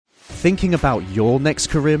thinking about your next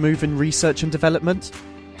career move in research and development?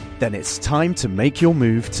 Then it's time to make your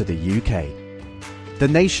move to the UK. The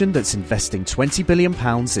nation that's investing £20 billion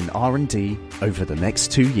in R&D over the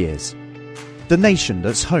next 2 years. The nation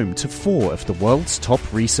that's home to 4 of the world's top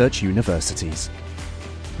research universities.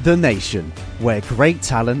 The nation where great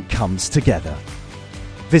talent comes together.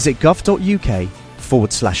 Visit gov.uk/great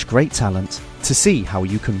talent to see how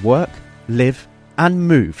you can work, live and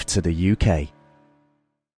move to the UK.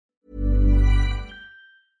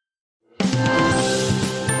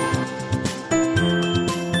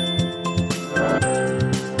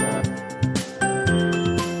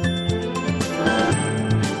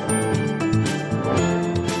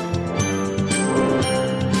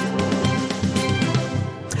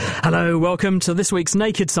 Hello, welcome to this week's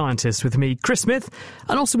Naked Scientist with me, Chris Smith,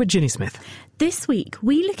 and also with Ginny Smith. This week,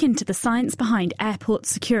 we look into the science behind airport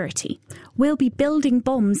security. We'll be building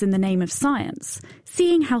bombs in the name of science,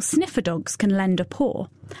 seeing how sniffer dogs can lend a paw,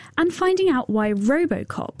 and finding out why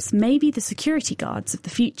robocops may be the security guards of the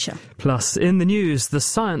future. Plus, in the news, the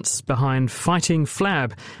science behind fighting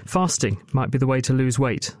flab. Fasting might be the way to lose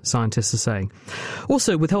weight, scientists are saying.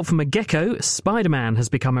 Also, with help from a gecko, Spider-Man has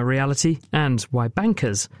become a reality, and why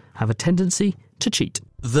bankers have a tendency to cheat.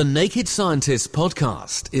 The Naked Scientist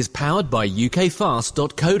podcast is powered by ukfast.co.uk.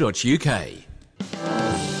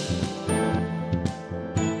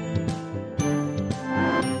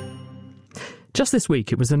 Just this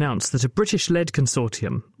week, it was announced that a British-led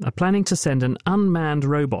consortium are planning to send an unmanned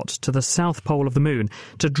robot to the south pole of the moon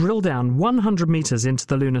to drill down 100 metres into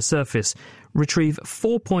the lunar surface, retrieve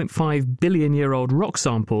 4.5 billion-year-old rock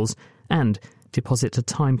samples and deposit a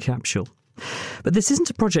time capsule. But this isn't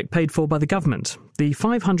a project paid for by the government. The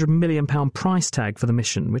 £500 million price tag for the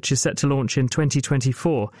mission, which is set to launch in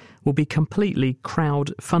 2024, will be completely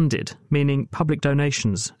crowd-funded, meaning public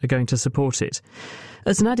donations are going to support it.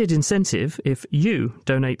 As an added incentive, if you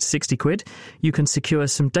donate 60 quid, you can secure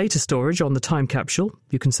some data storage on the time capsule.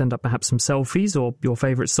 You can send up perhaps some selfies or your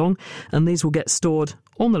favourite song, and these will get stored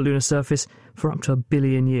on the lunar surface for up to 1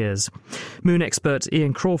 billion years. Moon expert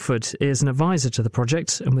Ian Crawford is an advisor to the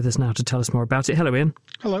project and with us now to tell us more about it. Hello, Ian.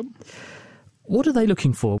 Hello. What are they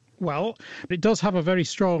looking for? Well, it does have a very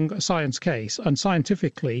strong science case, and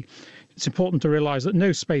scientifically it's important to realise that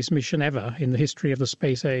no space mission ever in the history of the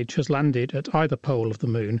space age has landed at either pole of the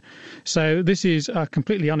moon. So this is a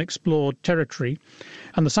completely unexplored territory,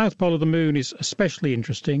 and the south pole of the moon is especially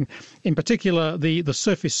interesting. In particular, the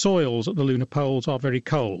surface soils at the lunar poles are very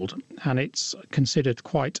cold, and it's considered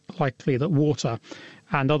quite likely that water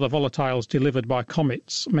and other volatiles delivered by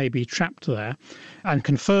comets may be trapped there, and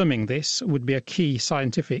confirming this would be a key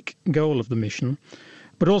scientific goal of the mission.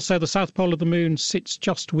 But also the south pole of the moon sits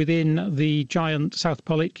just within the giant South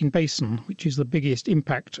Pole Aitken Basin, which is the biggest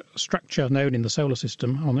impact structure known in the solar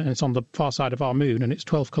system, and it's on the far side of our moon, and it's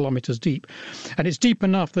 12 kilometres deep. And it's deep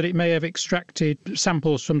enough that it may have extracted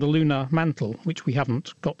samples from the lunar mantle, which we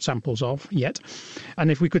haven't got samples of yet.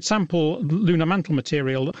 And if we could sample lunar mantle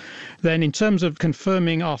material, then in terms of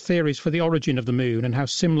confirming our theories for the origin of the moon and how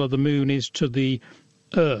similar the moon is to the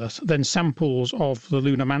Earth, then samples of the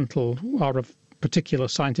lunar mantle are of particular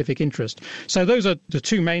scientific interest. So those are the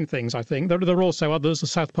two main things, I think. There are also others. The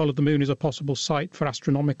south pole of the moon is a possible site for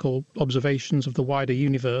astronomical observations of the wider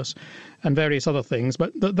universe and various other things,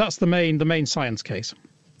 but that's the main science case.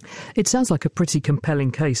 It sounds like a pretty compelling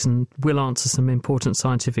case and will answer some important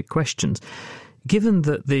scientific questions. Given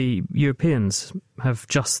that the Europeans have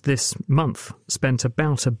just this month spent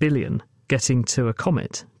about $1 billion getting to a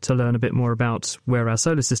comet to learn a bit more about where our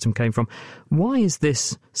solar system came from, why is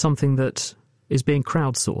this something that is being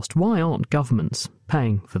crowdsourced? Why aren't governments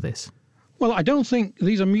paying for this? Well, I don't think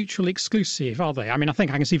these are mutually exclusive, are they? I mean, I think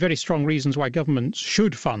I can see very strong reasons why governments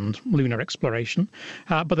should fund lunar exploration,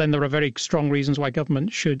 but then there are very strong reasons why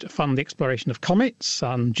governments should fund the exploration of comets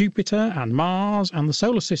and Jupiter and Mars, and the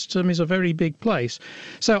solar system is a very big place.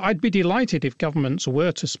 So I'd be delighted if governments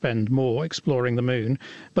were to spend more exploring the moon,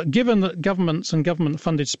 but given that governments and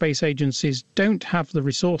government-funded space agencies don't have the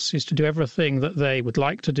resources to do everything that they would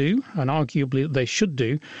like to do, and arguably that they should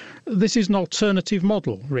do, this is an alternative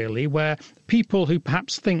model, really, where people who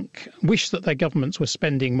perhaps wish that their governments were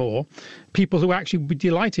spending more, people who actually would be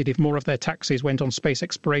delighted if more of their taxes went on space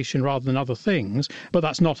exploration rather than other things, but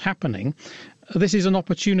that's not happening. This is an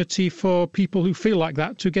opportunity for people who feel like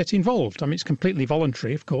that to get involved. I mean, it's completely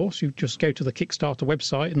voluntary, of course. You just go to the Kickstarter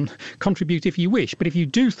website and contribute if you wish. But if you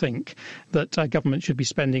do think that government should be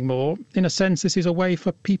spending more, in a sense, this is a way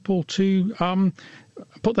for people to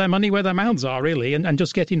put their money where their mouths are, really, and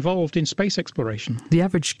just get involved in space exploration. The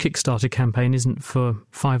average Kickstarter campaign isn't for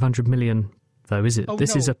 500 million though, is it?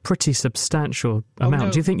 This is a pretty substantial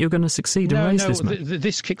amount. Do you think you're going to succeed and raise this money?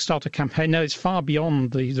 This Kickstarter campaign, it's far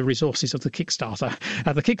beyond the resources of the Kickstarter.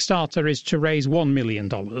 The Kickstarter is to raise $1 million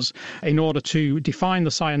in order to define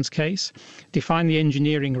the science case, define the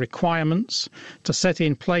engineering requirements, to set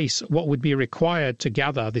in place what would be required to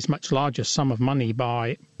gather this much larger sum of money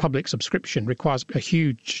by public subscription. Requires a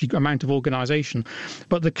huge amount of organisation.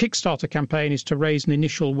 But the Kickstarter campaign is to raise an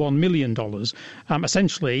initial $1 million,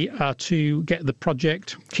 essentially to get the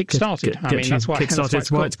project kick-started. That's why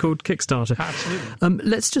it's called Kickstarter. Absolutely.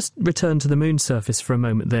 Let's just return to the moon surface for a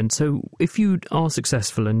moment then. So if you are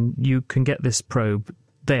successful and you can get this probe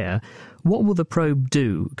there, what will the probe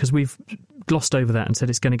do? Because we've glossed over that and said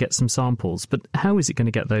it's going to get some samples, but how is it going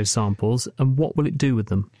to get those samples and what will it do with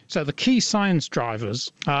them? So the key science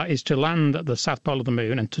drivers is to land at the south pole of the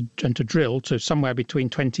moon and to drill to somewhere between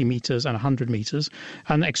 20 metres and 100 metres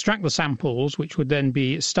and extract the samples, which would then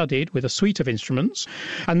be studied with a suite of instruments.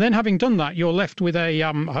 And then having done that, you're left with a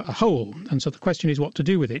hole. And so the question is what to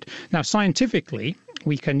do with it. Now, scientifically,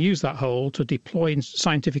 we can use that hole to deploy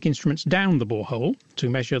scientific instruments down the borehole to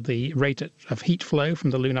measure the rate of heat flow from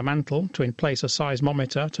the lunar mantle, to place a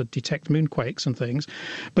seismometer to detect moonquakes and things.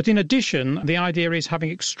 But in addition, the idea is, having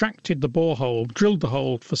extracted the borehole, drilled the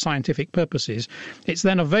hole for scientific purposes, it's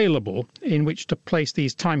then available in which to place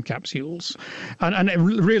these time capsules. And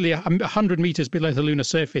really, 100 metres below the lunar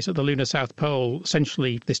surface at the lunar south pole,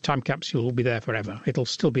 essentially this time capsule will be there forever. It'll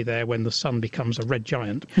still be there when the sun becomes a red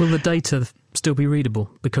giant. Will the data still be readable?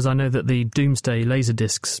 Because I know that the Doomsday laser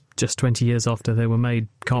discs, just 20 years after they were made,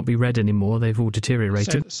 can't be read anymore. They've all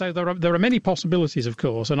deteriorated. So there are many possibilities, of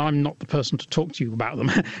course, and I'm not the person to talk to you about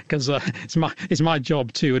them because it's my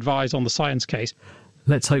job to advise on the science case.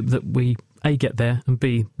 Let's hope that we A, get there, and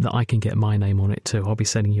B, that I can get my name on it too. I'll be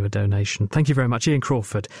sending you a donation. Thank you very much. Ian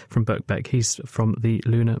Crawford from Birkbeck. He's from the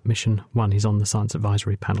Lunar Mission 1. He's on the Science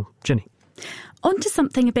Advisory Panel. Jenny. On to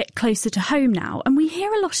something a bit closer to home now, and we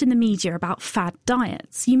hear a lot in the media about fad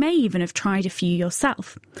diets. You may even have tried a few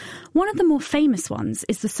yourself. One of the more famous ones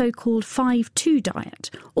is the so-called 5-2 diet,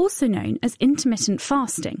 also known as intermittent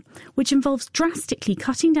fasting, which involves drastically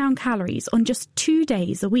cutting down calories on just 2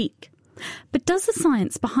 days a week. But does the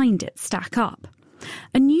science behind it stack up?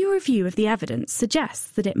 A new review of the evidence suggests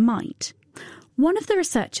that it might. One of the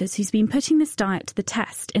researchers who's been putting this diet to the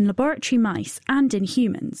test in laboratory mice and in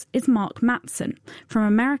humans is Mark Matson from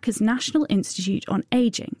America's National Institute on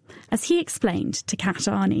Aging, as he explained to Kat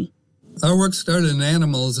Arney. Our work started in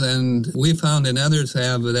animals, and we found, and others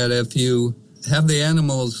have, that if you have the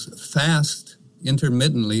animals fast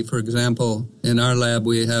intermittently, for example, in our lab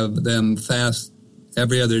we have them fast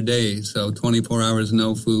every other day, so 24 hours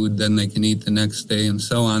no food, then they can eat the next day and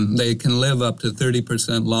so on. They can live up to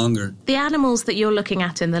 30% longer. The animals that you're looking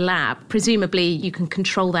at in the lab, presumably you can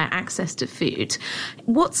control their access to food.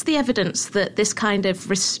 What's the evidence that this kind of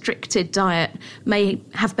restricted diet may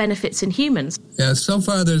have benefits in humans? Yeah, so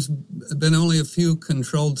far there's been only a few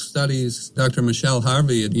controlled studies. Dr. Michelle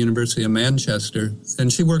Harvey at the University of Manchester, and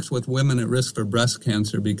she works with women at risk for breast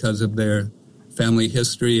cancer because of their family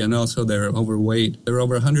history and also they're overweight. There were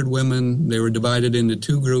over 100 women. They were divided into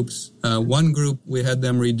two groups. One group, we had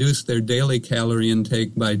them reduce their daily calorie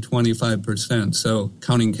intake by 25%, so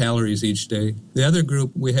counting calories each day. The other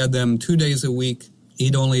group, we had them 2 days a week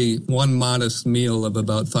eat only one modest meal of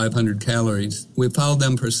about 500 calories. We followed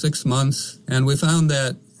them for 6 months, and we found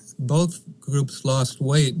that both groups lost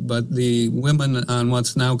weight, but the women on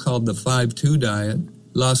what's now called the 5-2 diet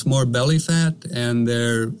lost more belly fat, and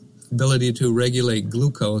their ability to regulate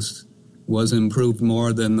glucose was improved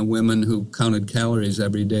more than the women who counted calories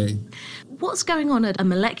every day. What's going on at a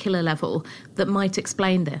molecular level that might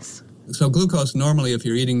explain this? So glucose normally, if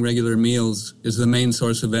you're eating regular meals, is the main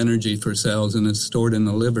source of energy for cells, and it's stored in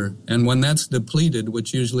the liver. And when that's depleted,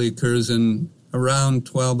 which usually occurs in around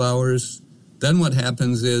 12 hours, then what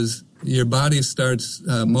happens is your body starts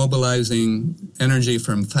mobilizing energy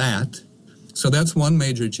from fat. So that's one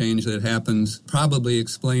major change that happens, probably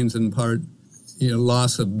explains in part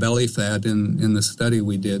loss of belly fat in the study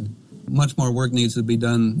we did. Much more work needs to be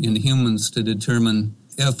done in humans to determine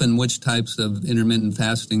if and which types of intermittent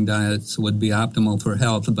fasting diets would be optimal for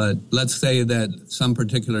health. But let's say that some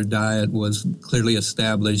particular diet was clearly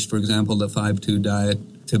established, for example, the 5-2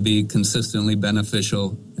 diet, to be consistently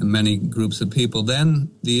beneficial in many groups of people. Then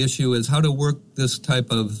the issue is how to work this type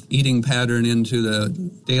of eating pattern into the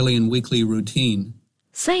daily and weekly routine.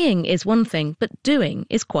 Saying is one thing, but doing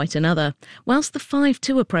is quite another. Whilst the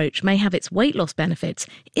 5-2 approach may have its weight loss benefits,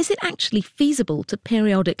 is it actually feasible to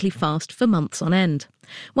periodically fast for months on end?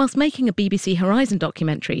 Whilst making a BBC Horizon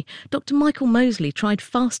documentary, Dr. Michael Mosley tried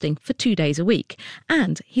fasting for 2 days a week,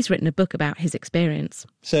 and he's written a book about his experience.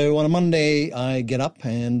 So on a Monday, I get up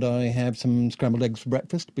and I have some scrambled eggs for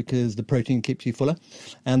breakfast because the protein keeps you fuller,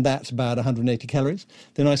 and that's about 180 calories.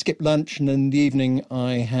 Then I skip lunch, and in the evening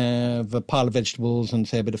I have a pile of vegetables and,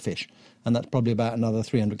 say, a bit of fish, and that's probably about another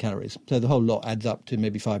 300 calories. So the whole lot adds up to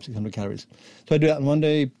maybe 500-600 calories. So I do that on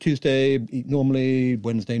Monday, Tuesday, eat normally,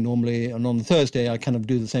 Wednesday normally, and on Thursday I kind of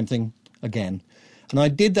do the same thing again. And I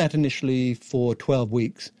did that initially for 12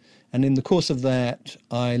 weeks, and in the course of that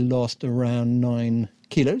I lost around 9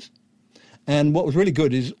 kilos. And what was really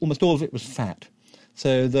good is almost all of it was fat.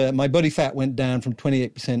 So my body fat went down from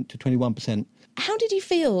 28% to 21%. How did you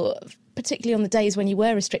feel, particularly on the days when you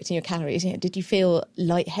were restricting your calories? Did you feel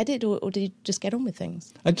lightheaded or did you just get on with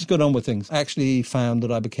things? I just got on with things. I actually found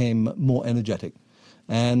that I became more energetic.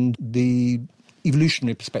 And the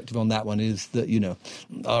evolutionary perspective on that one is that,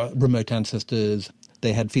 our remote ancestors,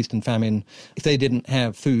 they had feast and famine. If they didn't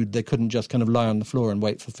have food, they couldn't just kind of lie on the floor and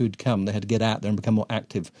wait for food to come. They had to get out there and become more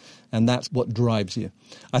active. And that's what drives you.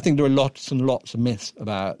 I think there are lots and lots of myths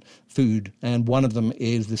about food. And one of them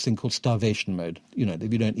is this thing called starvation mode.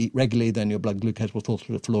 If you don't eat regularly, then your blood glucose will fall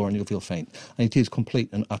through the floor and you'll feel faint. And it is complete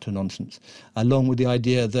and utter nonsense. Along with the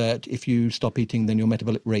idea that if you stop eating, then your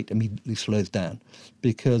metabolic rate immediately slows down.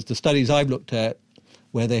 Because the studies I've looked at,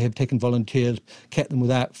 where they have taken volunteers, kept them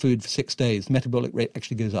without food for 6 days, the metabolic rate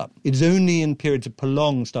actually goes up. It is only in periods of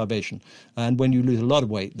prolonged starvation and when you lose a lot of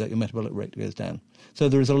weight that your metabolic rate goes down. So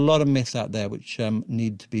there is a lot of myths out there which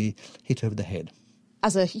need to be hit over the head.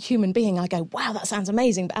 As a human being, I go, wow, that sounds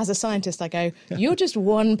amazing. But as a scientist, I go, you're just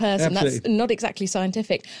one person. That's not exactly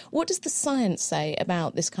scientific. What does the science say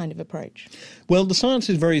about this kind of approach? Well, the science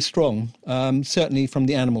is very strong, certainly from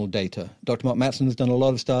the animal data. Dr. Mark Matson has done a lot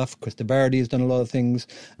of stuff. Krista Barrady has done a lot of things.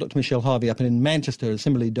 Dr. Michelle Harvey up in Manchester has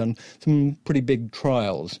similarly done some pretty big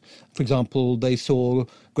trials. For example, they saw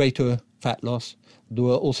greater fat loss. There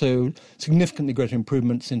were also significantly greater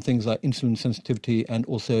improvements in things like insulin sensitivity and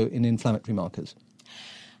also in inflammatory markers.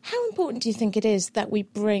 How important do you think it is that we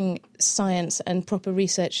bring science and proper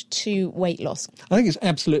research to weight loss? I think it's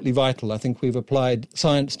absolutely vital. I think we've applied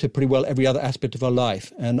science to pretty well every other aspect of our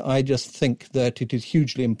life. And I just think that it is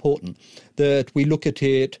hugely important that we look at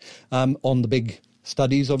it on the big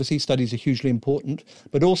studies. Obviously, studies are hugely important,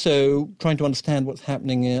 but also trying to understand what's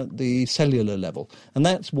happening at the cellular level. And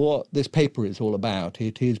that's what this paper is all about.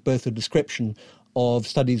 It is both a description of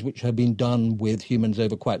studies which have been done with humans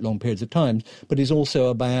over quite long periods of time, but is also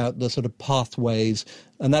about the sort of pathways,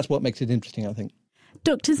 and that's what makes it interesting, I think.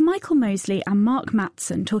 Doctors Michael Mosley and Mark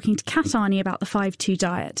Matson talking to Kat Arney about the 5-2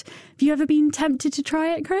 diet. Have you ever been tempted to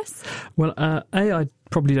try it, Chris? Well, I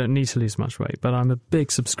probably don't need to lose much weight, but I'm a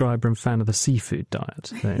big subscriber and fan of the seafood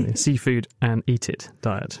diet. The seafood and eat it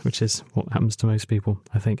diet, which is what happens to most people,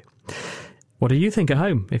 I think. What do you think at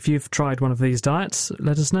home? If you've tried one of these diets,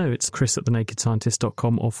 let us know. It's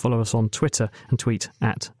chris@thenakedscientist.com or follow us on Twitter and tweet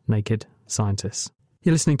 @NakedScientists.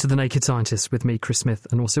 You're listening to The Naked Scientists with me, Chris Smith,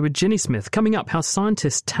 and also with Ginny Smith. Coming up, how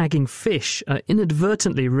scientists tagging fish are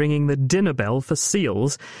inadvertently ringing the dinner bell for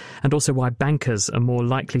seals, and also why bankers are more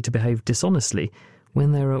likely to behave dishonestly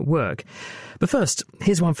when they're at work. But first,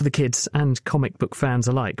 here's one for the kids and comic book fans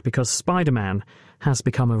alike, because Spider-Man has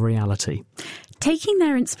become a reality. Taking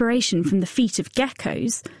their inspiration from the feet of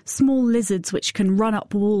geckos, small lizards which can run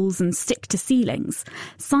up walls and stick to ceilings,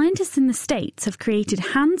 scientists in the States have created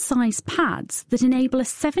hand-sized pads that enable a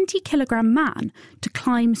 70-kilogram man to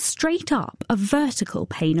climb straight up a vertical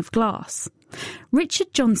pane of glass.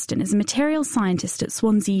 Richard Johnston is a materials scientist at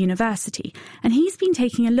Swansea University, and he's been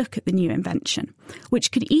taking a look at the new invention,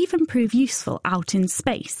 which could even prove useful out in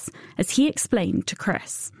space, as he explained to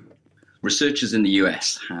Chris. Researchers in the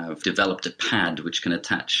US have developed a pad which can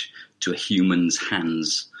attach to a human's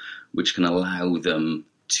hands, which can allow them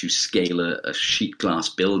to scale a sheet glass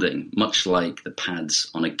building, much like the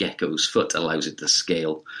pads on a gecko's foot allows it to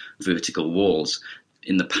scale vertical walls.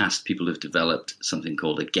 In the past, people have developed something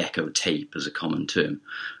called a gecko tape as a common term,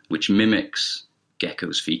 which mimics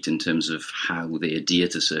gecko's feet in terms of how they adhere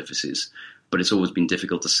to surfaces. But it's always been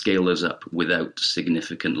difficult to scale those up without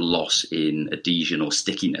significant loss in adhesion or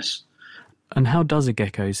stickiness. And how does a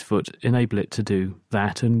gecko's foot enable it to do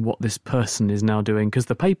that, and what this person is now doing? Because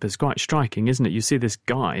the paper's quite striking, isn't it? You see this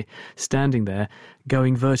guy standing there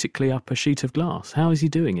going vertically up a sheet of glass. How is he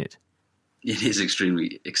doing it? It is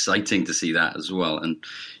extremely exciting to see that as well. And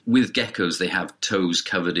with geckos, they have toes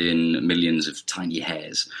covered in millions of tiny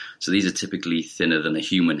hairs. So these are typically thinner than a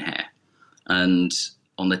human hair. And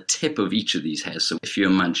on the tip of each of these hairs, so if you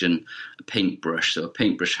imagine a paintbrush, so a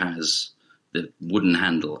paintbrush has the wooden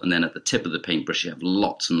handle, and then at the tip of the paintbrush you have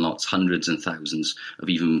lots and lots, hundreds and thousands of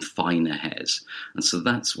even finer hairs. And so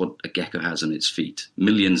that's what a gecko has on its feet,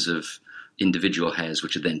 millions of individual hairs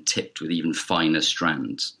which are then tipped with even finer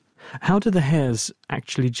strands. How do the hairs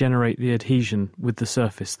actually generate the adhesion with the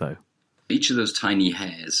surface, though? Each of those tiny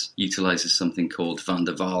hairs utilises something called van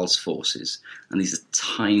der Waals forces, and these are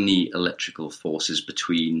tiny electrical forces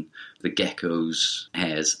between the gecko's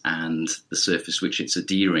hairs and the surface which it's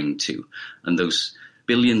adhering to. And those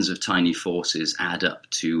billions of tiny forces add up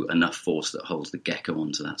to enough force that holds the gecko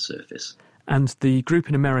onto that surface. And the group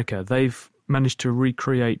in America, they've managed to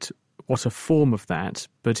recreate what a form of that,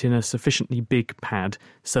 but in a sufficiently big pad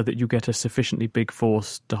so that you get a sufficiently big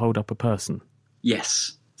force to hold up a person.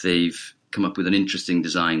 Yes, they've come up with an interesting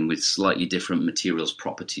design with slightly different materials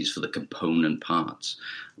properties for the component parts.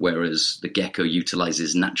 Whereas the gecko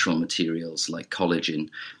utilises natural materials like collagen,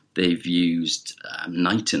 they've used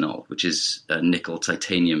nitinol, which is a nickel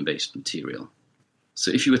titanium-based material.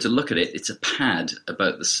 So if you were to look at it, it's a pad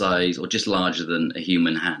about the size or just larger than a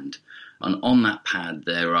human hand. And on that pad,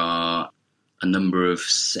 there are a number of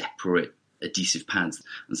separate adhesive pads.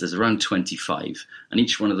 And so there's around 25. And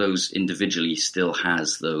each one of those individually still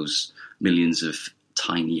has those millions of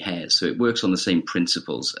tiny hairs. So it works on the same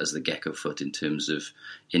principles as the gecko foot in terms of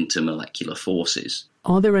intermolecular forces.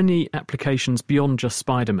 Are there any applications beyond just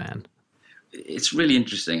Spider-Man? It's really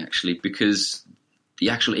interesting, actually, because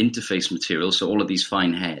the actual interface material, so all of these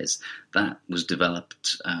fine hairs, that was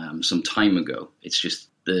developed some time ago. It's just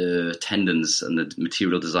the tendons and the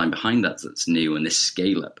material design behind that's new, and this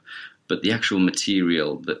scale-up. But the actual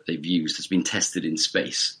material that they've used has been tested in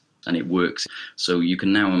space, and it works. So you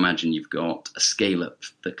can now imagine you've got a scale-up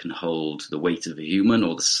that can hold the weight of a human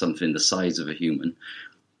or something the size of a human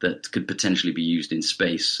that could potentially be used in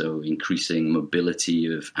space, so increasing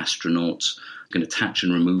mobility of astronauts. You can attach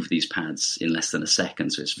and remove these pads in less than a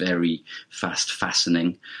second, so it's very fast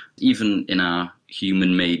fastening. Even in our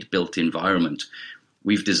human-made built environment,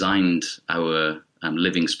 we've designed our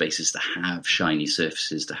living spaces to have shiny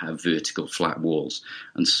surfaces, to have vertical flat walls.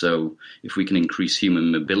 And so if we can increase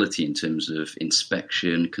human mobility in terms of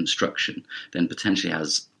inspection, construction, then potentially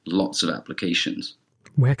has lots of applications.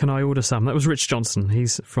 Where can I order some? That was Rich Johnson.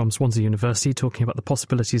 He's from Swansea University, talking about the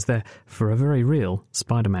possibilities there for a very real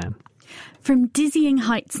Spider-Man. From dizzying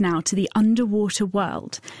heights now to the underwater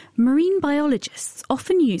world, marine biologists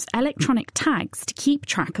often use electronic tags to keep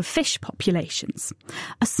track of fish populations.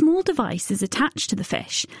 A small device is attached to the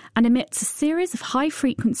fish and emits a series of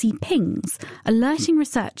high-frequency pings, alerting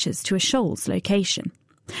researchers to a shoal's location.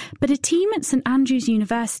 But a team at St Andrews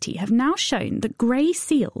University have now shown that grey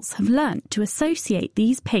seals have learnt to associate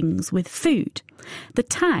these pings with food. The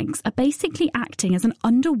tags are basically acting as an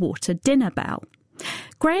underwater dinner bell.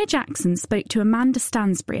 Greer Jackson spoke to Amanda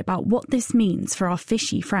Stansbury about what this means for our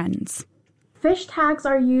fishy friends. Fish tags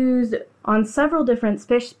are used on several different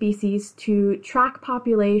fish species to track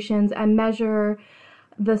populations and measure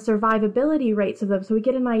the survivability rates of them, so we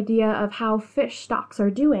get an idea of how fish stocks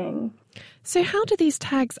are doing. So how do these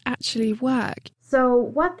tags actually work? So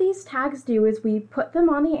what these tags do is we put them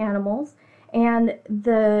on the animals, and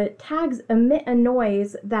the tags emit a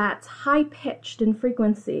noise that's high-pitched in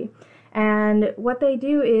frequency. And what they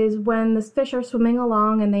do is when the fish are swimming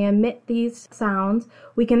along and they emit these sounds,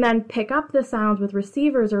 we can then pick up the sounds with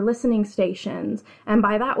receivers or listening stations. And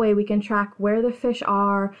by that way, we can track where the fish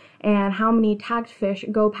are and how many tagged fish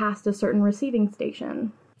go past a certain receiving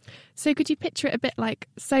station. So could you picture it a bit like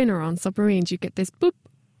sonar on submarines? You get this boop,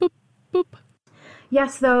 boop, boop.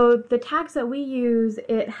 Yes, though the tags that we use,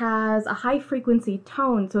 it has a high frequency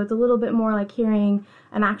tone, so it's a little bit more like hearing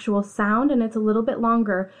an actual sound, and it's a little bit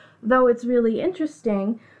longer. Though it's really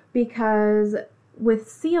interesting because with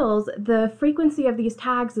seals, the frequency of these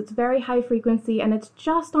tags, it's very high frequency, and it's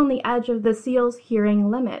just on the edge of the seal's hearing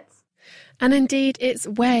limits. And indeed, it's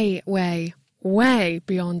way, way, way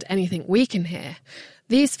beyond anything we can hear.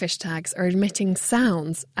 These fish tags are emitting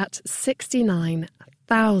sounds at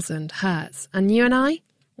 69,000 hertz, and you and I,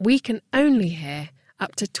 we can only hear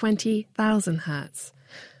up to 20,000 hertz.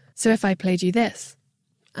 So if I played you this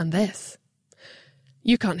and this,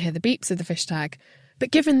 you can't hear the beeps of the fish tag,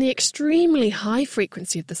 but given the extremely high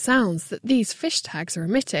frequency of the sounds that these fish tags are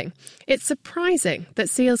emitting, it's surprising that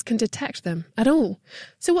seals can detect them at all.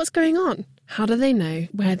 So what's going on? How do they know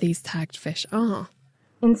where these tagged fish are?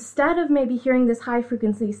 Instead of maybe hearing this high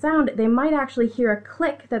frequency sound, they might actually hear a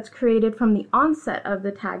click that's created from the onset of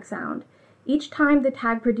the tag sound. Each time the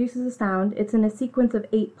tag produces a sound, it's in a sequence of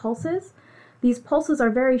 8 pulses. These pulses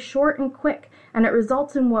are very short and quick, and it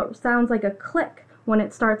results in what sounds like a click when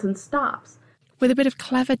it starts and stops. With a bit of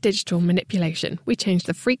clever digital manipulation, we changed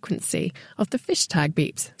the frequency of the fish tag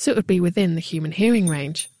beeps so it would be within the human hearing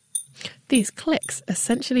range. These clicks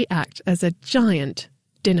essentially act as a giant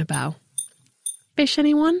dinner bell. Fish,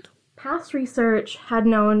 anyone? Past research had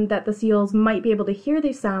known that the seals might be able to hear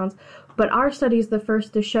these sounds, but our study is the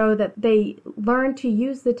first to show that they learn to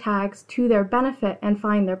use the tags to their benefit and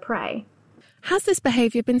find their prey. Has this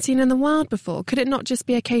behaviour been seen in the wild before? Could it not just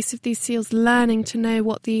be a case of these seals learning to know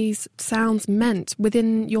what these sounds meant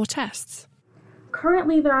within your tests?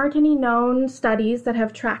 Currently, there aren't any known studies that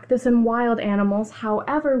have tracked this in wild animals.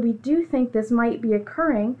 However, we do think this might be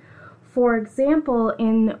occurring. For example,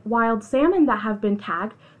 in wild salmon that have been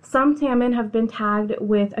tagged, some salmon have been tagged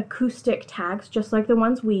with acoustic tags, just like the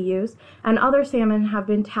ones we use, and other salmon have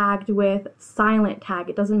been tagged with silent tag.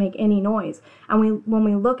 It doesn't make any noise. And when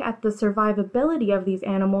we look at the survivability of these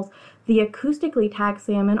animals, the acoustically tagged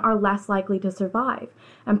salmon are less likely to survive.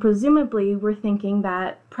 And presumably, we're thinking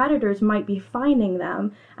that predators might be finding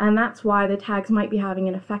them, and that's why the tags might be having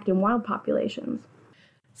an effect in wild populations.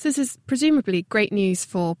 So this is presumably great news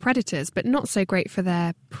for predators, but not so great for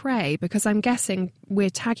their prey, because I'm guessing we're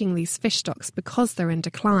tagging these fish stocks because they're in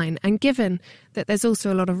decline. And given that there's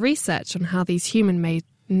also a lot of research on how these human-made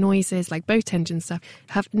noises like boat engine stuff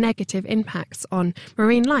have negative impacts on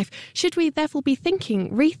marine life, should we therefore be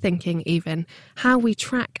rethinking even, how we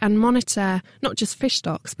track and monitor not just fish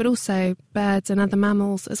stocks, but also birds and other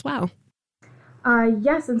mammals as well?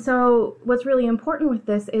 Yes, and so what's really important with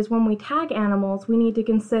this is when we tag animals, we need to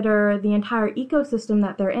consider the entire ecosystem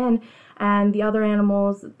that they're in and the other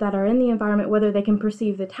animals that are in the environment, whether they can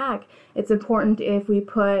perceive the tag. It's important if we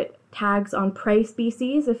put tags on prey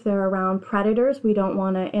species, if they're around predators, we don't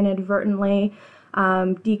want to inadvertently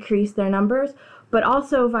decrease their numbers. But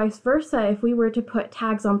also vice versa, if we were to put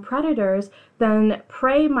tags on predators, then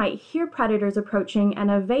prey might hear predators approaching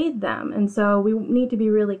and evade them. And so we need to be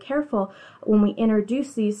really careful when we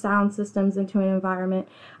introduce these sound systems into an environment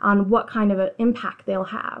on what kind of an impact they'll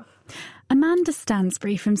have. Amanda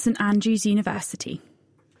Stansbury from St Andrews University.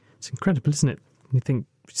 It's incredible, isn't it? You think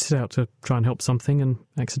you set out to try and help something and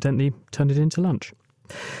accidentally turn it into lunch.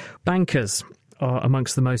 Bankers are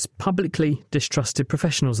amongst the most publicly distrusted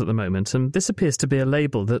professionals at the moment, and this appears to be a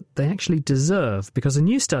label that they actually deserve, because a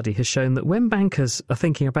new study has shown that when bankers are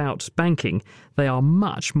thinking about banking, they are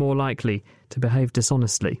much more likely to behave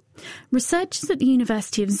dishonestly. Researchers at the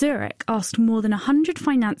University of Zurich asked more than 100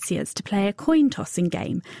 financiers to play a coin tossing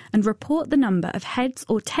game and report the number of heads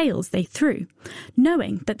or tails they threw,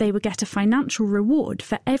 knowing that they would get a financial reward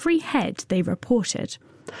for every head they reported.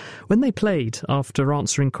 When they played after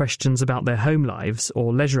answering questions about their home lives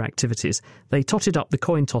or leisure activities, they totted up the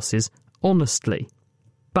coin tosses honestly.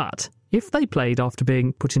 But if they played after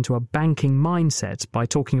being put into a banking mindset by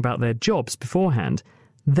talking about their jobs beforehand,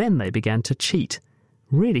 then they began to cheat,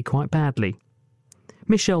 really quite badly.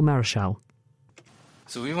 Michel Marichal.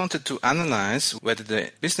 So we wanted to analyze whether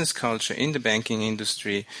the business culture in the banking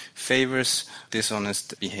industry favors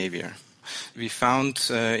dishonest behavior. We found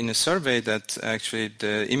in a survey that actually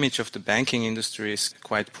the image of the banking industry is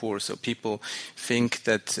quite poor. So people think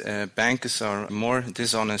that bankers are more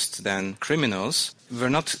dishonest than criminals. We're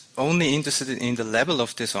not only interested in the level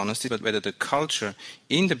of dishonesty, but whether the culture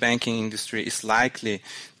in the banking industry is likely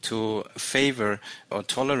to favor or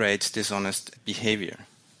tolerate dishonest behavior.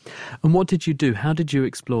 And what did you do? How did you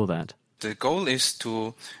explore that? The goal is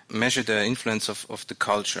to measure the influence of the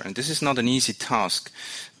culture, and this is not an easy task.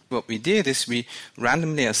 What we did is we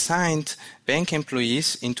randomly assigned bank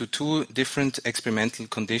employees into two different experimental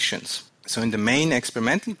conditions. So in the main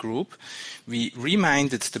experimental group, we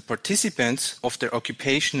reminded the participants of their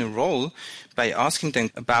occupational role by asking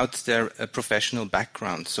them about their professional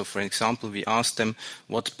background. So for example, we asked them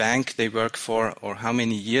what bank they work for or how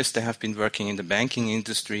many years they have been working in the banking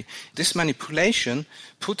industry. This manipulation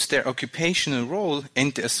put their occupational role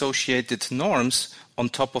and the associated norms on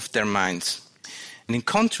top of their minds. And in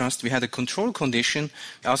contrast, we had a control condition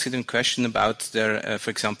asking them a question about their, for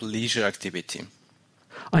example, leisure activity.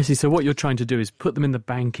 I see. So what you're trying to do is put them in the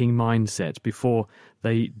banking mindset before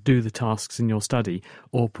they do the tasks in your study,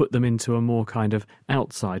 or put them into a more kind of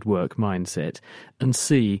outside work mindset and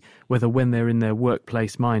see whether when they're in their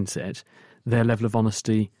workplace mindset, their level of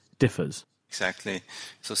honesty differs. Exactly.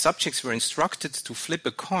 So subjects were instructed to flip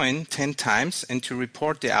a coin 10 times and to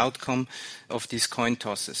report the outcome of these coin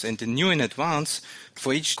tosses. And they knew in advance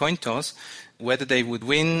for each coin toss whether they would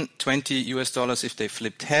win $20 if they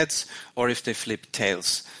flipped heads or if they flipped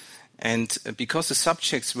tails. And because the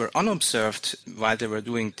subjects were unobserved while they were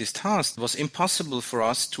doing this task, it was impossible for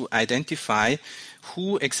us to identify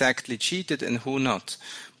who exactly cheated and who not.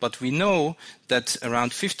 But we know that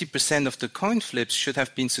around 50% of the coin flips should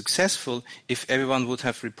have been successful if everyone would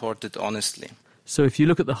have reported honestly. So if you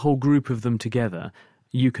look at the whole group of them together,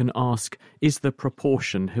 you can ask, is the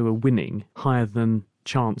proportion who are winning higher than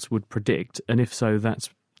chance would predict? And if so, that's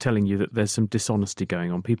telling you that there's some dishonesty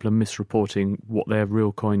going on. People are misreporting what their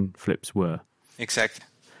real coin flips were. Exactly.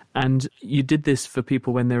 And you did this for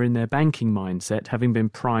people when they're in their banking mindset, having been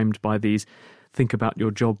primed by these think about your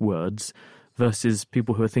job words, versus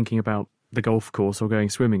people who are thinking about the golf course or going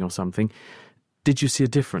swimming or something. Did you see a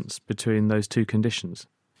difference between those two conditions?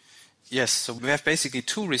 Yes, so we have basically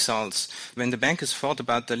two results. When the bankers thought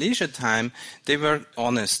about the leisure time, they were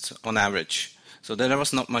honest on average. So there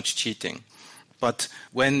was not much cheating. But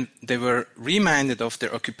when they were reminded of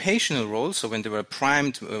their occupational role, so when they were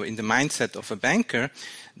primed in the mindset of a banker,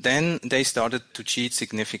 then they started to cheat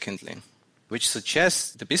significantly, which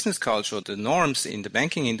suggests the business culture, the norms in the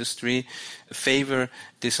banking industry favor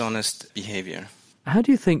dishonest behavior. How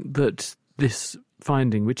do you think that this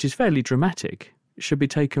finding, which is fairly dramatic, should be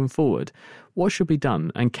taken forward? What should be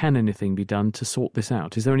done, and can anything be done to sort this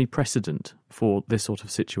out? Is there any precedent for this sort of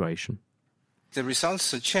situation? The results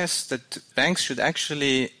suggest that banks should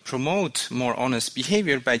actually promote more honest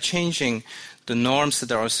behavior by changing the norms that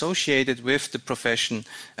are associated with the profession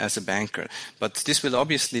as a banker. But this will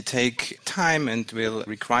obviously take time and will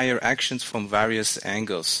require actions from various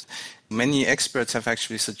angles. Many experts have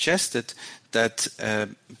actually suggested that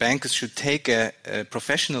bankers should take a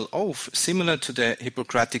professional oath similar to the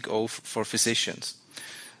Hippocratic Oath for physicians.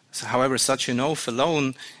 So, however, such an oath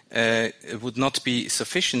alone would not be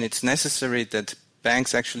sufficient. It's necessary that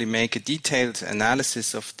banks actually make a detailed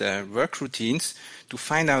analysis of their work routines to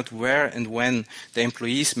find out where and when the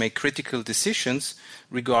employees make critical decisions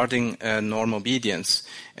regarding norm obedience.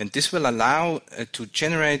 And this will allow to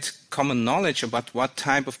generate common knowledge about what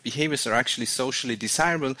type of behaviors are actually socially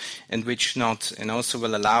desirable and which not, and also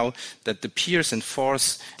will allow that the peers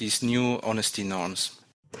enforce these new honesty norms.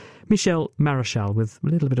 Michelle Maréchal with a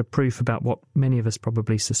little bit of proof about what many of us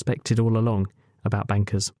probably suspected all along about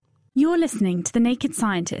bankers. You're listening to The Naked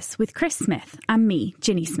Scientists with Chris Smith and me,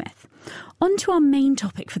 Ginny Smith. On to our main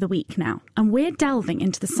topic for the week now, and we're delving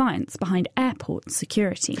into the science behind airport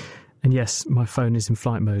security. And yes, my phone is in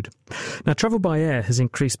flight mode. Now, travel by air has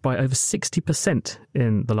increased by over 60%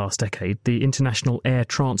 in the last decade. The International Air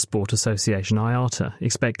Transport Association, IATA,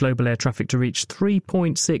 expect global air traffic to reach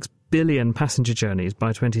 3.6 billion passenger journeys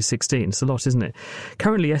by 2016. It's a lot, isn't it?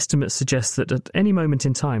 Currently, estimates suggest that at any moment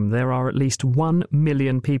in time, there are at least 1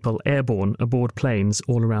 million people airborne aboard planes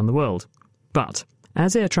all around the world. But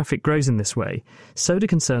as air traffic grows in this way, so do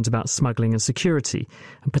concerns about smuggling and security,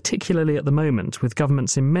 and particularly at the moment, with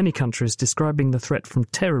governments in many countries describing the threat from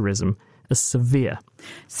terrorism as severe.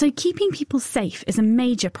 So keeping people safe is a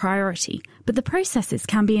major priority, but the processes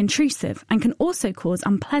can be intrusive and can also cause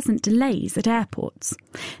unpleasant delays at airports.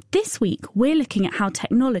 This week, we're looking at how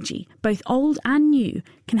technology, both old and new,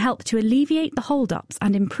 can help to alleviate the hold-ups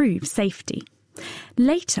and improve safety.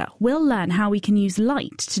 Later, we'll learn how we can use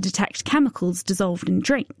light to detect chemicals dissolved in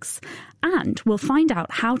drinks, and we'll find out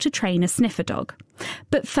how to train a sniffer dog.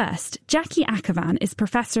 But first, Jackie Akhavan is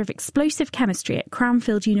Professor of Explosive Chemistry at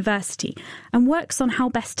Cranfield University and works on how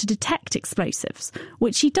best to detect explosives,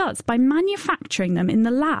 which she does by manufacturing them in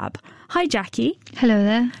the lab. Hi, Jackie. Hello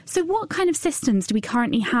there. So what kind of systems do we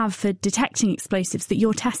currently have for detecting explosives that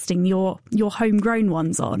you're testing your homegrown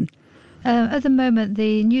ones on? At the moment,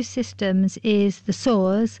 the new systems is the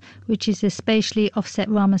SORS, which is a spatially offset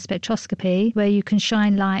Raman spectroscopy, where you can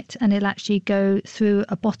shine light and it'll actually go through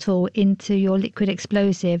a bottle into your liquid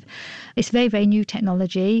explosive. It's very, very new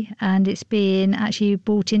technology, and it's being actually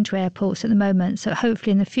brought into airports at the moment. So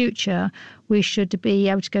hopefully in the future, we should be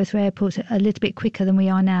able to go through airports a little bit quicker than we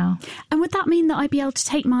are now. And would that mean that I'd be able to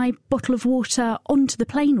take my bottle of water onto the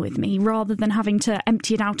plane with me rather than having to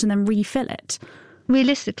empty it out and then refill it?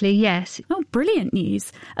 Realistically, yes. Oh, brilliant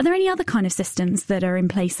news. Are there any other kind of systems that are in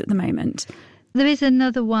place at the moment? There is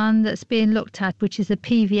another one that's being looked at, which is a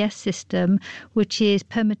PVS system, which is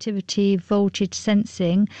permittivity voltage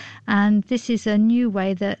sensing. And this is a new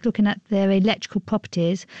way that looking at their electrical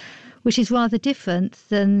properties, which is rather different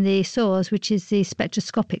than the SORS, which is the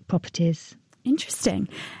spectroscopic properties. Interesting.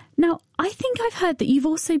 Now, I think I've heard that you've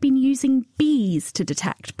also been using bees to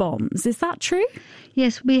detect bombs. Is that true?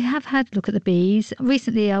 Yes, we have had a look at the bees.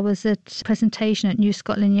 Recently, I was at a presentation at New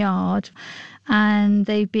Scotland Yard, and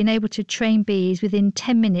they've been able to train bees within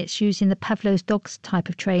 10 minutes using the Pavlov's dogs type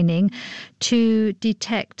of training to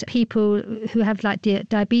detect people who have like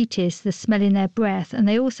diabetes, the smell in their breath, and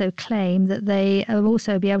they also claim that they will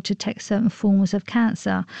also be able to detect certain forms of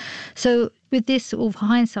cancer. So with this sort of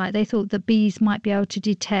hindsight, they thought that bees might be able to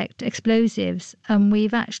detect explosives. And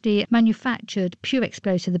we've actually manufactured pure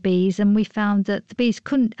explosive of the bees, and we found that the bees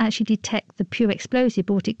couldn't actually detect the pure explosive,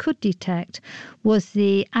 but what it could detect was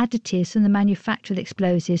the additives from the manufactured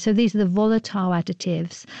explosives. So these are the volatile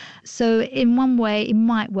additives. So in one way, it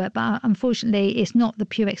might work, but unfortunately, it's not the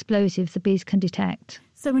pure explosives the bees can detect.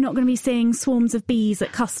 So we're not going to be seeing swarms of bees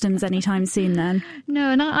at customs anytime soon then?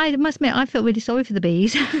 No, and I must admit, I felt really sorry for the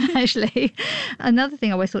bees, actually. Another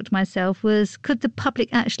thing I always thought to myself was, could the public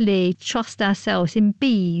actually trust ourselves in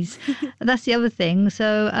bees? That's the other thing.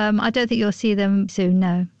 So I don't think you'll see them soon,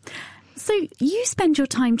 no. So you spend your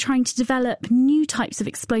time trying to develop new types of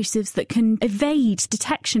explosives that can evade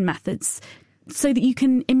detection methods, so that you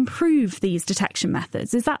can improve these detection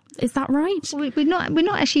methods. Is that right? We're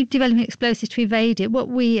not actually developing explosives to evade it. What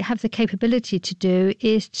we have the capability to do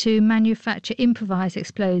is to manufacture improvised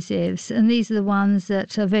explosives, and these are the ones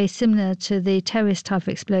that are very similar to the terrorist type of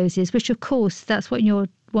explosives, which of course that's what you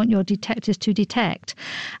want your detectors to detect.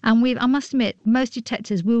 And I must admit, most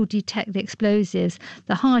detectors will detect the explosives.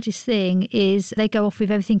 The hardest thing is they go off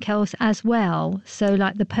with everything else as well, so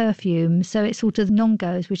like the perfume. So it's sort of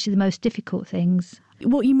non-goes, which are the most difficult things.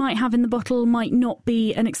 What you might have in the bottle might not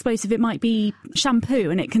be an explosive, it might be shampoo,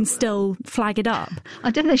 and it can still flag it up.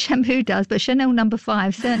 I don't know if shampoo does, but Chanel No.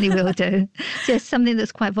 5 certainly will do. So it's something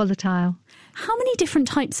that's quite volatile. How many different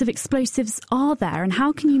types of explosives are there, and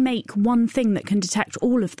how can you make one thing that can detect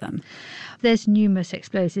all of them? There's numerous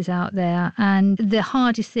explosives out there, and the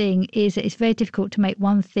hardest thing is that it's very difficult to make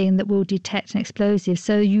one thing that will detect an explosive.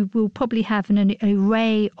 So you will probably have an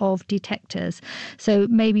array of detectors. So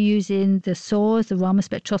maybe using the SORS, the Raman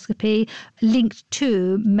spectroscopy, linked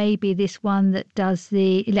to maybe this one that does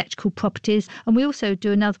the electrical properties. And we also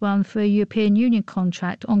do another one for a European Union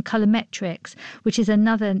contract on colorimetrics, which is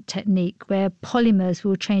another technique where polymers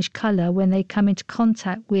will change colour when they come into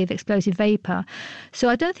contact with explosive vapour. So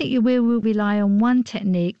I don't think you will rely on one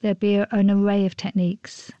technique. There'll be an array of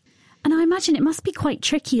techniques. And I imagine it must be quite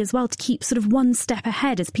tricky as well to keep sort of one step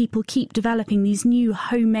ahead as people keep developing these new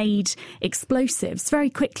homemade explosives very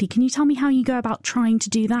quickly. Can you tell me how you go about trying to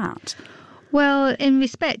do that? Well, in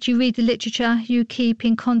respect, you read the literature, you keep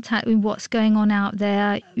in contact with what's going on out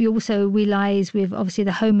there. You also liaise with, obviously,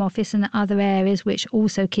 the Home Office and other areas which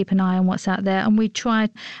also keep an eye on what's out there. And we try,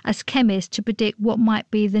 as chemists, to predict what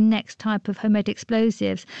might be the next type of homemade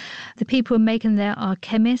explosives. The people who are making them are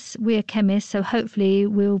chemists. We're chemists, so hopefully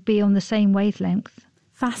we'll be on the same wavelength.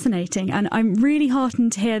 Fascinating. And I'm really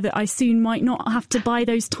heartened to hear that I soon might not have to buy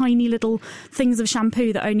those tiny little things of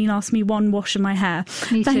shampoo that only last me one wash of my hair.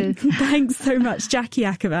 Me too. Thanks so much, Jackie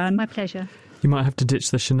Akhavan. My pleasure. You might have to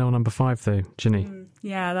ditch the Chanel No. 5 though, Ginny.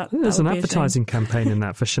 Yeah, there's an advertising campaign in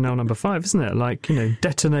that for Chanel No. 5, isn't it? Like,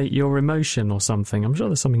 detonate your emotion or something. I'm sure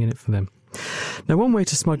there's something in it for them. Now, one way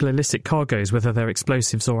to smuggle illicit cargoes, whether they're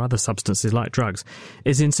explosives or other substances like drugs,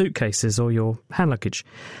 is in suitcases or your hand luggage.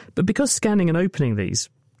 But because scanning and opening these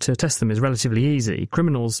to test them is relatively easy,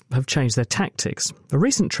 criminals have changed their tactics. A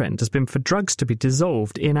recent trend has been for drugs to be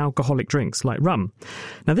dissolved in alcoholic drinks like rum.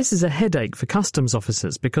 Now, this is a headache for customs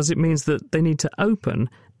officers because it means that they need to open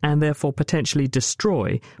and therefore potentially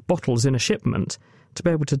destroy bottles in a shipment to be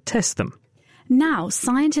able to test them. Now,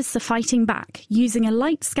 scientists are fighting back using a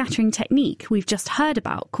light scattering technique we've just heard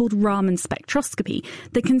about called Raman spectroscopy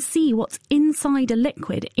that can see what's inside a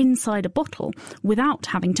liquid inside a bottle without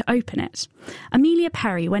having to open it. Amelia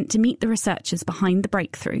Perry went to meet the researchers behind the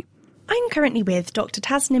breakthrough. I'm currently with Dr.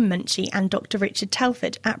 Tasnim Munshi and Dr. Richard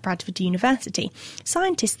Telford at Bradford University,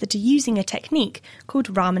 scientists that are using a technique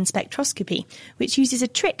called Raman spectroscopy, which uses a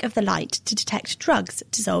trick of the light to detect drugs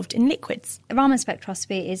dissolved in liquids. Raman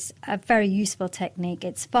spectroscopy is a very useful technique.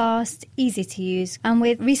 It's fast, easy to use, and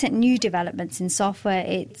with recent new developments in software,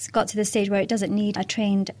 it's got to the stage where it doesn't need a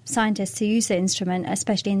trained scientist to use the instrument,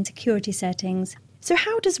 especially in security settings. So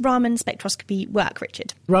how does Raman spectroscopy work,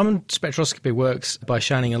 Richard? Raman spectroscopy works by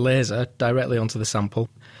shining a laser directly onto the sample.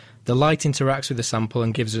 The light interacts with the sample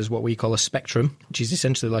and gives us what we call a spectrum, which is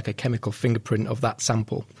essentially like a chemical fingerprint of that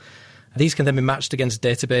sample. These can then be matched against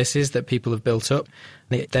databases that people have built up,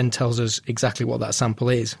 and it then tells us exactly what that sample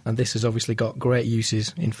is. And this has obviously got great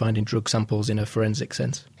uses in finding drug samples in a forensic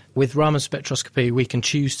sense. With Raman spectroscopy, we can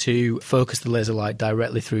choose to focus the laser light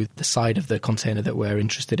directly through the side of the container that we're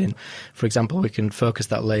interested in. For example, we can focus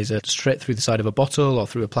that laser straight through the side of a bottle or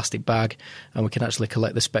through a plastic bag, and we can actually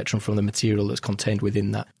collect the spectrum from the material that's contained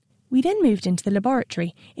within that. We then moved into the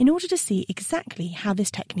laboratory in order to see exactly how this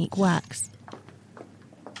technique works.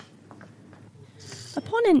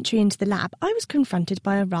 Upon entry into the lab, I was confronted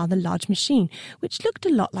by a rather large machine, which looked a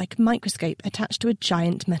lot like a microscope attached to a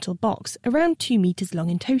giant metal box, around 2 metres long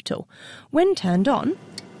in total. When turned on,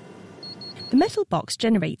 the metal box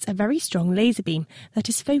generates a very strong laser beam that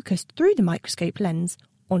is focused through the microscope lens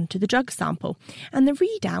onto the drug sample, and the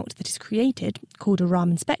readout that is created, called a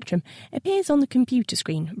Raman spectrum, appears on the computer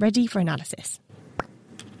screen, ready for analysis.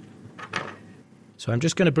 So I'm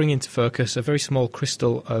just going to bring into focus a very small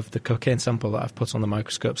crystal of the cocaine sample that I've put on the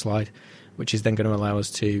microscope slide, which is then going to allow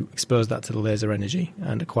us to expose that to the laser energy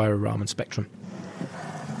and acquire a Raman spectrum.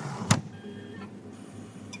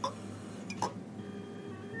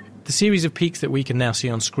 The series of peaks that we can now see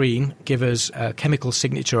on screen give us a chemical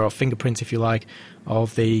signature or fingerprint, if you like,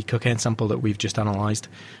 of the cocaine sample that we've just analysed.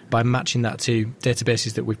 By matching that to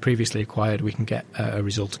databases that we've previously acquired, we can get a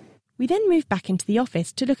result. We then moved back into the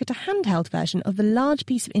office to look at a handheld version of the large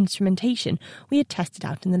piece of instrumentation we had tested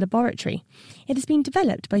out in the laboratory. It has been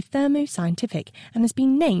developed by Thermo Scientific and has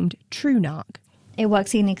been named TruNarc. It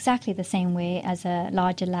works in exactly the same way as a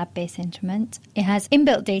larger lab-based instrument. It has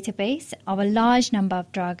inbuilt database of a large number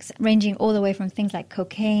of drugs, ranging all the way from things like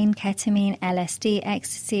cocaine, ketamine, LSD,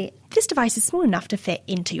 ecstasy. This device is small enough to fit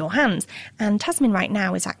into your hands, and Tasmin right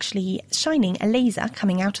now is actually shining a laser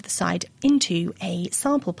coming out of the side into a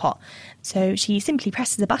sample pot. So she simply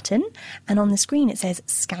presses a button, and on the screen it says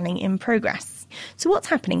scanning in progress. So what's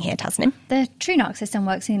happening here, Tasnim? The TruNarc system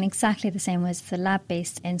works in exactly the same way as the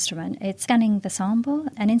lab-based instrument. It's scanning the sample,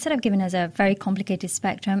 and instead of giving us a very complicated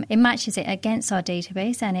spectrum, it matches it against our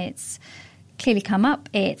database, and it's clearly come up.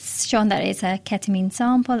 It's shown that it's a ketamine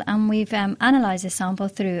sample, and we've analysed this sample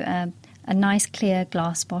through a nice clear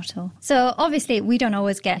glass bottle. So obviously we don't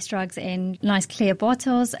always get drugs in nice clear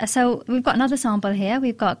bottles. So we've got another sample here.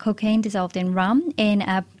 We've got cocaine dissolved in rum in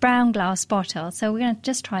a brown glass bottle. So we're going to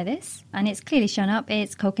just try this, and it's clearly shown up.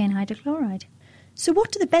 It's cocaine hydrochloride. So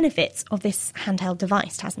what are the benefits of this handheld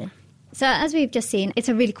device, Tasmin? So as we've just seen, it's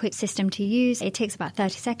a really quick system to use. It takes about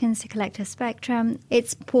 30 seconds to collect a spectrum.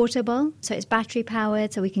 It's portable, so it's battery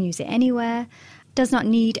powered, so we can use it anywhere. Does not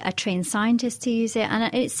need a trained scientist to use it,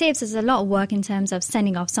 and it saves us a lot of work in terms of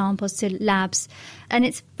sending off samples to labs, and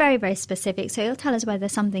it's very, very specific, so it'll tell us whether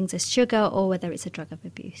something's a sugar or whether it's a drug of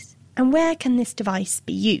abuse. And where can this device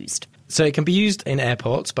be used? So it can be used in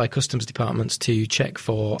airports by customs departments to check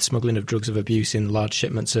for smuggling of drugs of abuse in large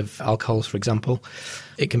shipments of alcohols, for example.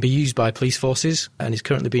 It can be used by police forces and is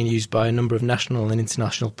currently being used by a number of national and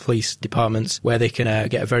international police departments where they can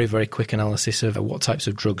get a very, very quick analysis of what types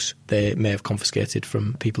of drugs they may have confiscated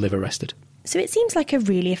from people they've arrested. So it seems like a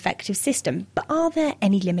really effective system, but are there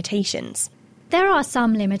any limitations? There are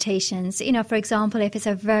some limitations. For example, if it's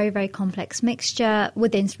a very, very complex mixture,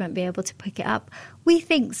 would the instrument be able to pick it up? We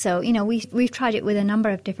think so. We've tried it with a number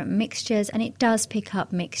of different mixtures, and it does pick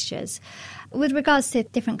up mixtures. With regards to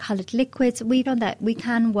different coloured liquids, we found that we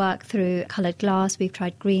can work through coloured glass. We've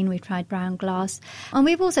tried green, we've tried brown glass. And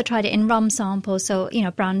we've also tried it in rum samples, so,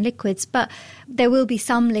 brown liquids. But there will be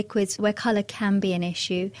some liquids where colour can be an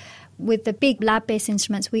issue. With the big lab-based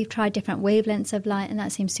instruments, we've tried different wavelengths of light, and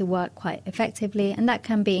that seems to work quite effectively, and that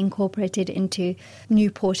can be incorporated into new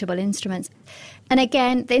portable instruments. And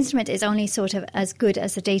again, the instrument is only sort of as good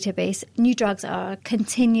as the database. New drugs are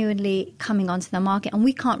continually coming onto the market, and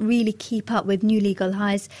we can't really keep up with new legal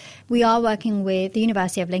highs. We are working with the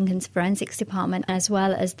University of Lincoln's forensics department as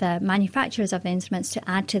well as the manufacturers of the instruments to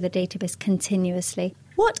add to the database continuously.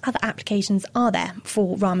 What other applications are there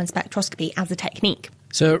for Raman spectroscopy as a technique?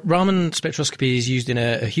 So Raman spectroscopy is used in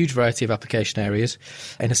a huge variety of application areas.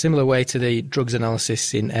 In a similar way to the drugs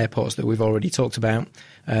analysis in airports that we've already talked about,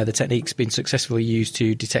 the technique's been successfully used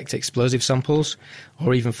to detect explosive samples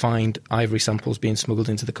or even find ivory samples being smuggled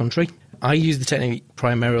into the country. I use the technique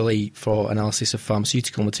primarily for analysis of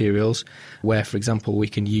pharmaceutical materials, where, for example, we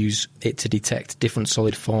can use it to detect different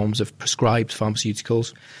solid forms of prescribed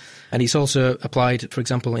pharmaceuticals. And it's also applied, for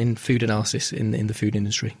example, in food analysis in the food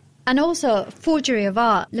industry. And also forgery of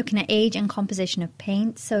art, looking at age and composition of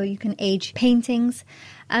paint, so you can age paintings.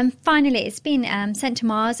 And finally, it's been sent to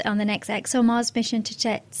Mars on the next ExoMars mission to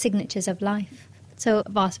check signatures of life. So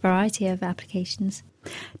a vast variety of applications.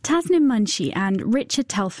 Tasnim Munshi and Richard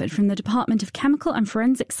Telford from the Department of Chemical and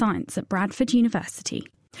Forensic Science at Bradford University.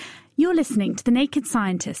 You're listening to The Naked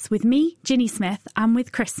Scientists with me, Ginny Smith, and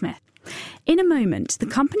with Chris Smith. In a moment, the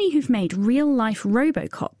company who've made real-life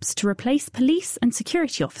robocops to replace police and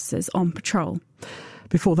security officers on patrol.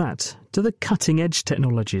 Before that, do the cutting-edge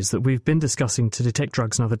technologies that we've been discussing to detect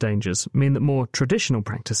drugs and other dangers mean that more traditional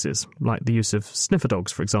practices, like the use of sniffer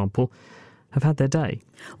dogs, for example, have had their day?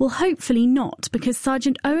 Well, hopefully not, because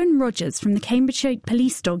Sergeant Owen Rogers from the Cambridgeshire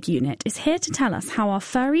Police Dog Unit is here to tell us how our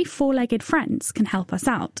furry four-legged friends can help us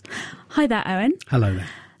out. Hi there, Owen. Hello there.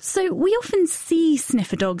 So we often see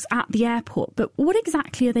sniffer dogs at the airport, but what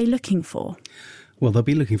exactly are they looking for? Well, they'll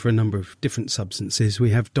be looking for a number of different substances. We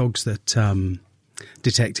have dogs that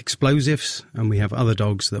detect explosives, and we have other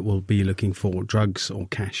dogs that will be looking for drugs or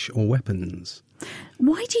cash or weapons.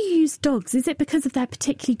 Why do you use dogs? Is it because of their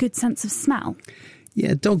particularly good sense of smell?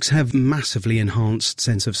 Yeah, dogs have massively enhanced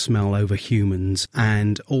sense of smell over humans,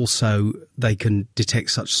 and also they can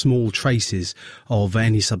detect such small traces of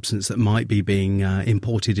any substance that might be being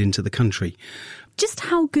imported into the country. Just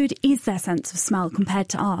how good is their sense of smell compared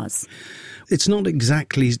to ours? It's not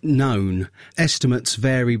exactly known. Estimates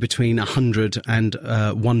vary between 100 and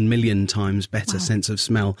 1 million times better sense of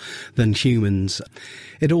smell than humans.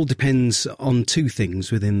 It all depends on two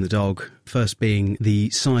things within the dog. First being the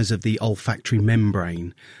size of the olfactory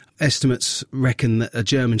membrane. Estimates reckon that a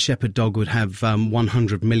German Shepherd dog would have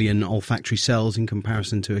 100 million olfactory cells in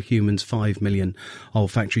comparison to a human's 5 million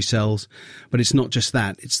olfactory cells. But it's not just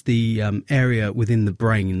that. It's the area within the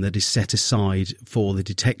brain that is set aside for the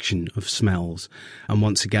detection of smells. And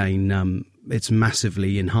once again, it's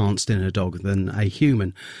massively enhanced in a dog than a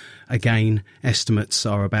human. Again, estimates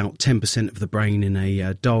are about 10% of the brain in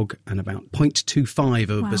a dog and about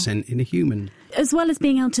 0.25% in a human. As well as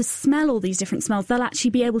being able to smell all these different smells, they'll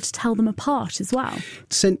actually be able to tell them apart as well.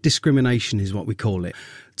 Scent discrimination is what we call it.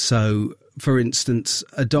 So, for instance,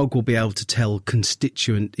 a dog will be able to tell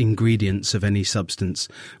constituent ingredients of any substance,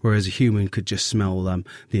 whereas a human could just smell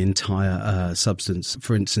the entire substance.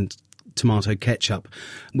 For instance, tomato ketchup,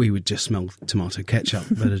 we would just smell tomato ketchup,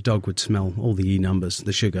 but a dog would smell all the E numbers,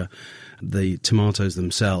 the sugar, the tomatoes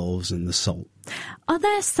themselves and the salt. Are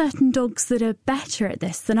there certain dogs that are better at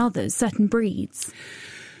this than others, certain breeds?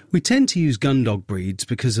 We tend to use gun dog breeds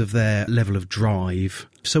because of their level of drive.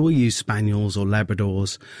 So we'll use Spaniels or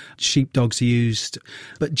Labradors. Sheepdogs are used,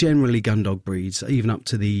 but generally gun dog breeds, even up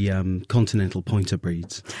to the continental pointer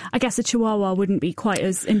breeds. I guess a Chihuahua wouldn't be quite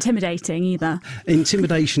as intimidating either.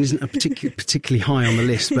 Intimidation isn't a particularly high on the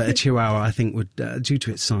list, but a Chihuahua, I think, would, due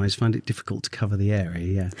to its size, find it difficult to cover the area,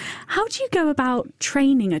 yeah. How do you go about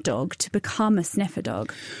training a dog to become a sniffer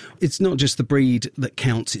dog? It's not just the breed that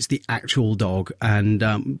counts, it's the actual dog. And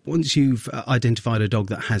once you've identified a dog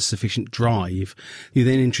that has sufficient drive, you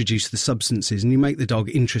then introduce the substances and you make the dog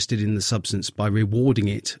interested in the substance by rewarding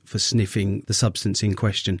it for sniffing the substance in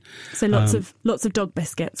question. So lots of dog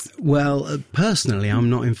biscuits. Well, personally, I'm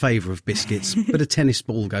not in favour of biscuits, but a tennis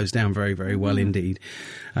ball goes down very, very well indeed.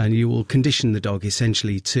 And you will condition the dog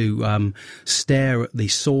essentially to stare at the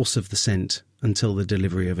source of the scent until the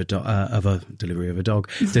delivery of a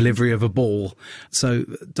ball. So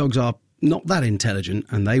dogs are not that intelligent,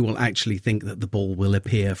 and they will actually think that the ball will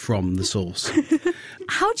appear from the source.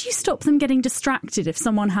 How do you stop them getting distracted if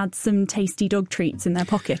someone had some tasty dog treats in their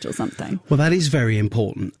pocket or something? Well, that is very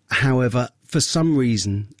important. However, for some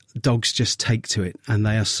reason, dogs just take to it, and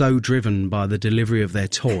they are so driven by the delivery of their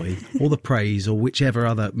toy or the praise or whichever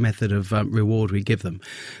other method of reward we give them,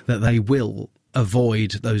 that they will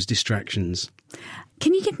avoid those distractions.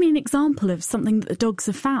 Can you give me an example of something that the dogs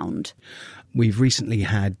have found? We've recently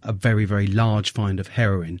had a very, very large find of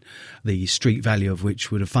heroin, the street value of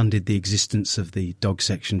which would have funded the existence of the dog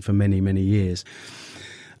section for many, many years.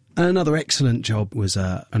 Another excellent job was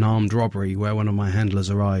an armed robbery where one of my handlers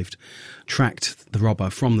arrived, tracked the robber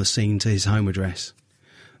from the scene to his home address.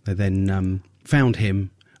 They then found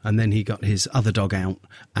him, and then he got his other dog out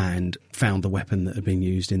and found the weapon that had been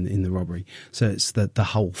used in the robbery. So it's the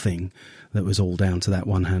whole thing that was all down to that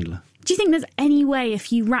one handler. Do you think there's any way,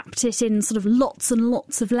 if you wrapped it in sort of lots and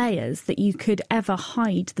lots of layers, that you could ever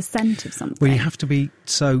hide the scent of something? Well, you have to be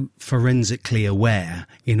so forensically aware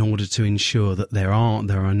in order to ensure that there are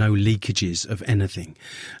no leakages of anything.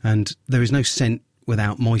 And there is no scent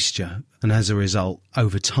without moisture, and as a result,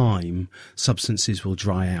 over time, substances will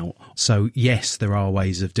dry out. So yes, there are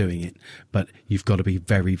ways of doing it, but you've got to be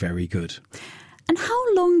very, very good. And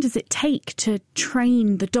how long does it take to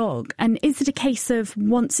train the dog? And is it a case of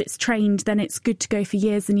once it's trained, then it's good to go for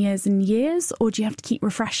years and years and years, or do you have to keep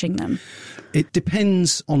refreshing them? It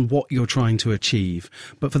depends on what you're trying to achieve,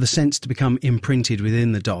 but for the sense to become imprinted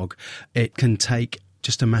within the dog, it can take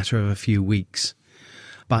just a matter of a few weeks.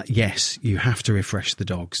 But yes, you have to refresh the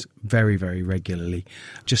dogs very, very regularly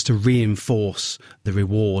just to reinforce the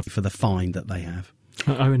reward for the find that they have.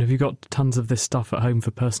 Owen, have you got tons of this stuff at home for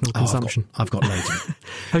personal consumption? I've got loads of it.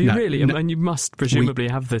 Have you really? No, and you must presumably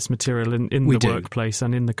have this material in the workplace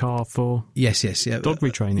and in the car for yes, dog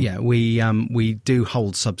retraining. Yeah, we do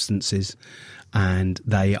hold substances, and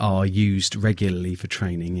they are used regularly for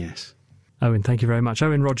training, yes. Owen, thank you very much.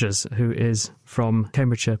 Owen Rogers, who is from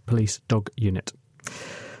Cambridgeshire Police Dog Unit.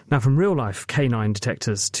 Now, from real-life canine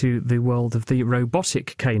detectors to the world of the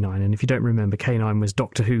robotic canine, and if you don't remember, Canine was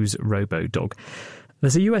Doctor Who's robo-dog.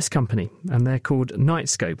 There's a US company, and they're called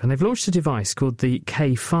Nightscope, and they've launched a device called the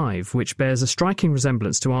K5, which bears a striking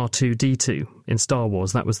resemblance to R2-D2 in Star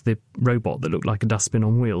Wars. That was the robot that looked like a dustbin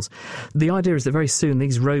on wheels. The idea is that very soon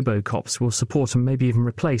these robo-cops will support and maybe even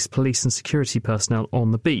replace police and security personnel on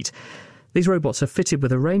the beat. These robots are fitted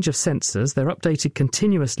with a range of sensors. They're updated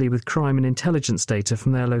continuously with crime and intelligence data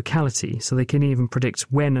from their locality, so they can even predict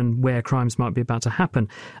when and where crimes might be about to happen.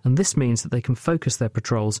 And this means that they can focus their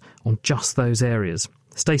patrols on just those areas.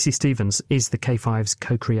 Stacey Stevens is the K5's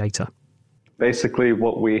co-creator. Basically,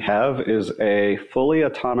 what we have is a fully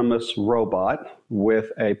autonomous robot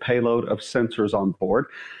with a payload of sensors on board.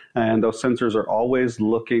 And those sensors are always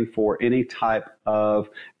looking for any type of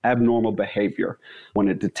abnormal behavior. When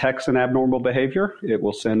it detects an abnormal behavior, it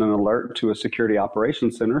will send an alert to a security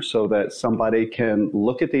operations center so that somebody can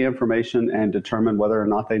look at the information and determine whether or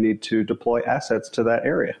not they need to deploy assets to that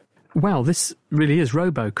area. Wow, this really is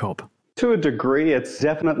RoboCop. To a degree, it's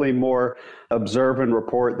definitely more observe and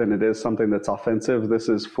report than it is something that's offensive. This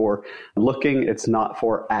is for looking, it's not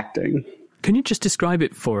for acting. Can you just describe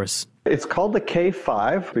it for us? It's called the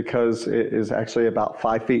K5 because it is actually about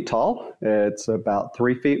 5 feet tall. It's about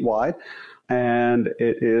 3 feet wide, and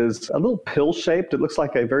it is a little pill-shaped. It looks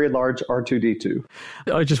like a very large R2-D2.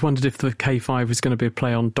 I just wondered if the K5 was going to be a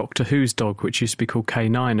play on Doctor Who's dog, which used to be called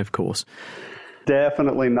K9, of course.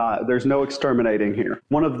 Definitely not. There's no exterminating here.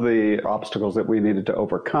 One of the obstacles that we needed to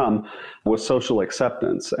overcome was social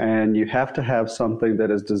acceptance. And you have to have something that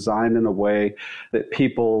is designed in a way that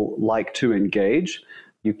people like to engage.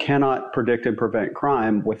 You cannot predict and prevent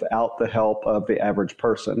crime without the help of the average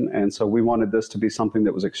person. And so we wanted this to be something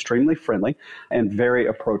that was extremely friendly and very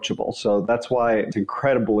approachable. So that's why it's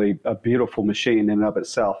incredibly a beautiful machine in and of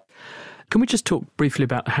itself. Can we just talk briefly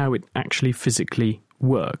about how it actually physically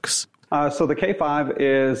works? So the K5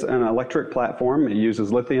 is an electric platform. It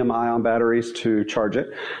uses lithium-ion batteries to charge it.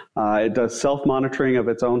 It does self-monitoring of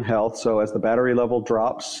its own health. So as the battery level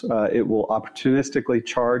drops, it will opportunistically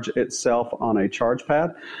charge itself on a charge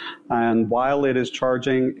pad. And while it is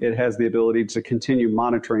charging, it has the ability to continue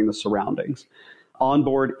monitoring the surroundings. On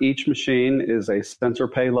board each machine is a sensor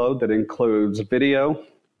payload that includes video,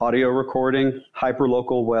 audio recording,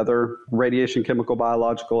 hyperlocal weather, radiation, chemical,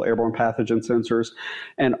 biological, airborne pathogen sensors,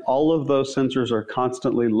 and all of those sensors are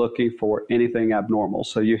constantly looking for anything abnormal.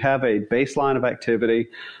 So you have a baseline of activity.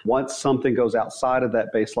 Once something goes outside of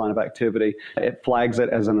that baseline of activity, it flags it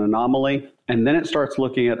as an anomaly, and then it starts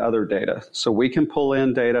looking at other data. So we can pull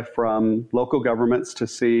in data from local governments to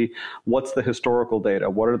see what's the historical data,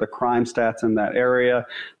 what are the crime stats in that area,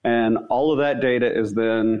 and all of that data is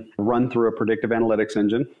then run through a predictive analytics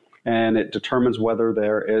engine, and it determines whether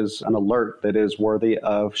there is an alert that is worthy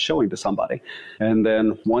of showing to somebody. And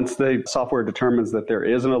then once the software determines that there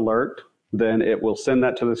is an alert, then it will send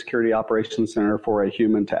that to the Security Operations Center for a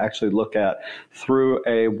human to actually look at through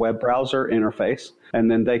a web browser interface. And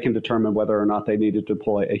then they can determine whether or not they need to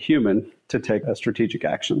deploy a human to take a strategic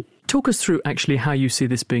action. Talk us through actually how you see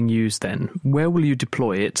this being used then. Where will you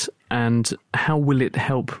deploy it and how will it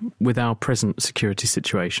help with our present security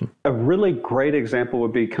situation? A really great example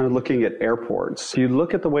would be kind of looking at airports. If you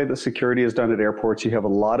look at the way that security is done at airports, you have a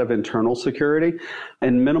lot of internal security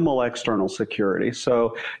and minimal external security.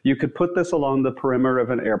 So you could put this along the perimeter of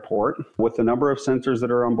an airport. With the number of sensors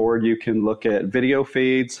that are on board, you can look at video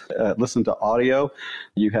feeds, listen to audio.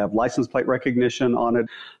 You have license plate recognition on it.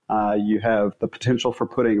 You have the potential for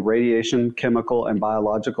putting radiation, chemical, and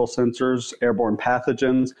biological sensors, airborne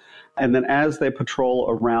pathogens. And then as they patrol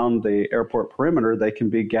around the airport perimeter, they can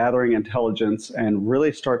be gathering intelligence and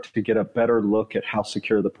really start to get a better look at how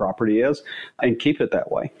secure the property is and keep it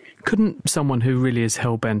that way. Couldn't someone who really is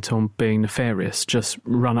hell-bent on being nefarious just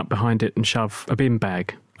run up behind it and shove a bin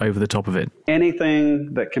bag over the top of it?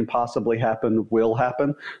 Anything that can possibly happen will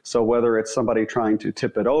happen. So whether it's somebody trying to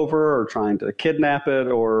tip it over or trying to kidnap it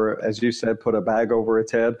or, as you said, put a bag over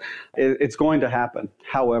its head, it's going to happen.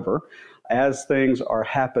 However, as things are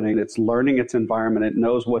happening, it's learning its environment. It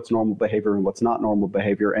knows what's normal behavior and what's not normal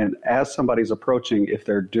behavior. And as somebody's approaching, if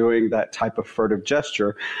they're doing that type of furtive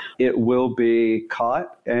gesture, it will be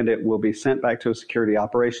caught and it will be sent back to a security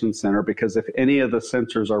operations center, because if any of the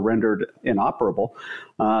sensors are rendered inoperable,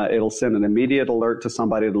 it'll send an immediate alert to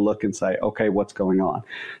somebody to look and say, okay, what's going on?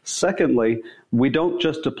 Secondly, We don't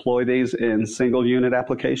just deploy these in single unit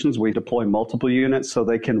applications. We deploy multiple units so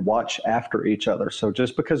they can watch after each other. So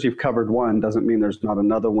just because you've covered one doesn't mean there's not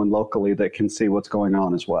another one locally that can see what's going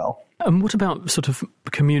on as well. And what about sort of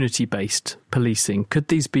community-based policing? Could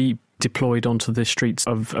these be deployed onto the streets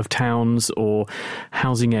of towns or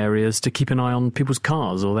housing areas to keep an eye on people's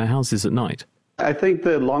cars or their houses at night? I think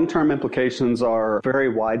the long-term implications are very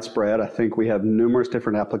widespread. I think we have numerous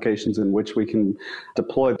different applications in which we can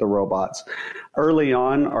deploy the robots. Early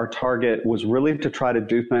on, our target was really to try to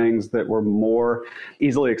do things that were more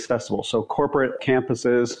easily accessible. So corporate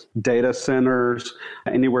campuses, data centers,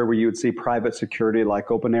 anywhere where you would see private security like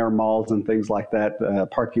open-air malls and things like that,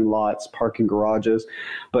 parking lots, parking garages.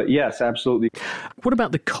 But yes, absolutely. What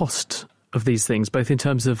about the cost of these things, both in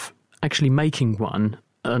terms of actually making one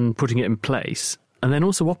and putting it in place, and then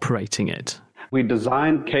also operating it? We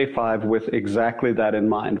designed K5 with exactly that in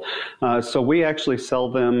mind. So we actually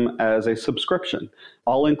sell them as a subscription.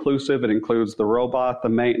 All inclusive, it includes the robot, the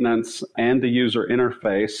maintenance, and the user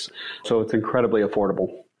interface. So it's incredibly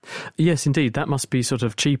affordable. Yes, indeed. That must be sort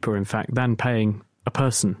of cheaper, in fact, than paying a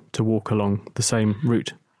person to walk along the same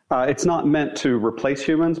route. It's not meant to replace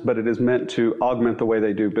humans, but it is meant to augment the way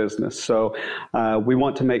they do business. So we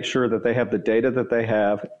want to make sure that they have the data that they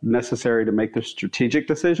have necessary to make their strategic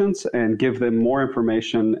decisions and give them more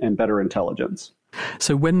information and better intelligence.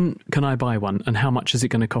 So when can I buy one, and how much is it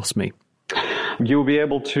going to cost me? You'll be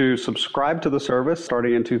able to subscribe to the service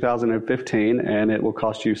starting in 2015, and it will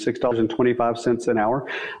cost you $6.25 an hour.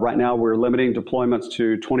 Right now, we're limiting deployments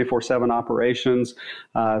to 24/7 operations,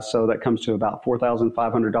 so that comes to about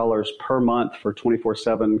 $4,500 per month for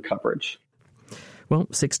 24/7 coverage. Well,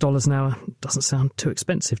 $6 an hour doesn't sound too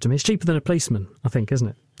expensive to me. It's cheaper than a policeman, I think, isn't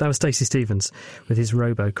it? That was Stacey Stevens with his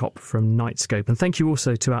RoboCop from Nightscope. And thank you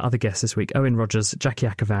also to our other guests this week, Owen Rogers, Jackie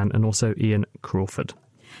Akavan, and also Ian Crawford.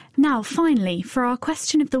 Now, finally, for our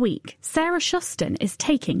question of the week, Sarah Shuston is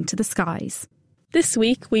taking to the skies. This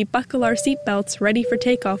week, we buckle our seatbelts ready for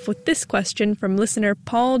takeoff with this question from listener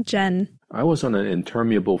Paul Jen. I was on an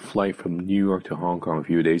interminable flight from New York to Hong Kong a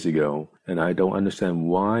few days ago, and I don't understand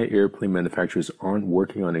why airplane manufacturers aren't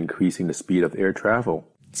working on increasing the speed of air travel.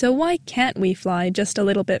 So why can't we fly just a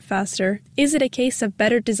little bit faster? Is it a case of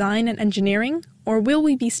better design and engineering, or will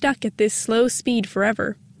we be stuck at this slow speed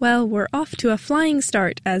forever? Well, we're off to a flying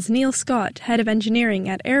start as Neil Scott, head of engineering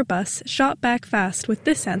at Airbus, shot back fast with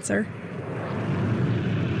this answer.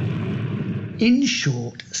 In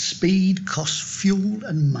short, speed costs fuel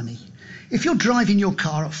and money. If you're driving your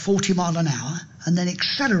car at 40 miles an hour and then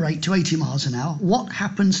accelerate to 80 miles an hour, what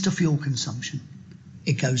happens to fuel consumption?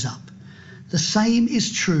 It goes up. The same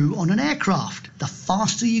is true on an aircraft. The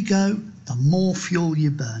faster you go, the more fuel you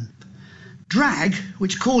burn. Drag,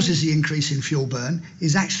 which causes the increase in fuel burn,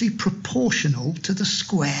 is actually proportional to the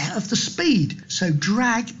square of the speed. So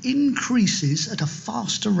drag increases at a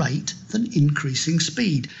faster rate than increasing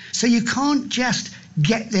speed. So you can't just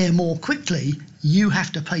get there more quickly, you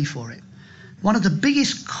have to pay for it. One of the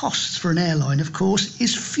biggest costs for an airline, of course,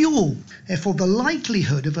 is fuel. Therefore, the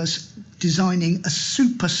likelihood of us designing a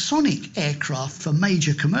supersonic aircraft for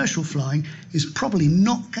major commercial flying is probably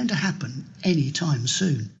not going to happen anytime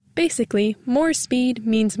soon. Basically, more speed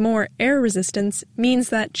means more air resistance, means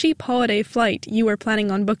that cheap holiday flight you were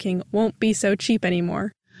planning on booking won't be so cheap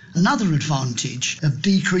anymore. Another advantage of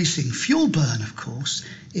decreasing fuel burn, of course,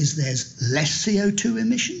 is there's less CO2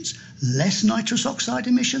 emissions, less nitrous oxide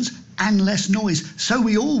emissions, and less noise, so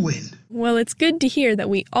we all win. Well, it's good to hear that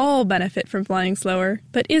we all benefit from flying slower,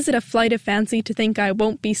 but is it a flight of fancy to think I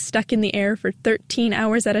won't be stuck in the air for 13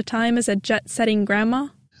 hours at a time as a jet-setting grandma?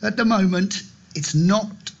 At the moment, it's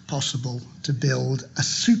not possible to build a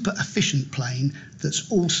super efficient plane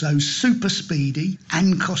that's also super speedy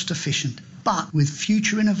and cost efficient. But with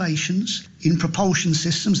future innovations in propulsion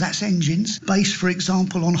systems, that's engines, based, for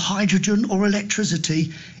example, on hydrogen or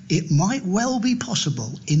electricity, it might well be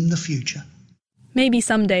possible in the future. Maybe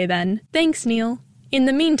someday then. Thanks, Neil. In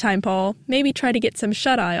the meantime, Paul, maybe try to get some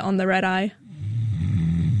shut-eye on the red-eye.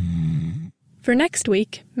 For next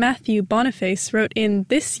week, Matthew Boniface wrote in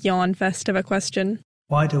this yawn fest of a question.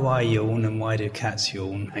 Why do I yawn and why do cats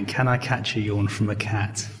yawn? And can I catch a yawn from a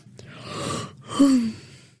cat?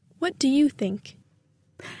 What do you think?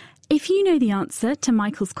 If you know the answer to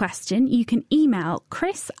Michael's question, you can email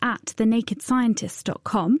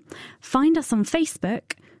chris@thenakedscientist.com, find us on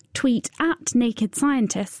Facebook, tweet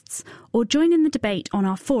 @nakedscientists, or join in the debate on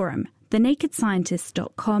our forum,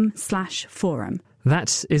 thenakedscientist.com/forum.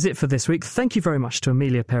 That is it for this week. Thank you very much to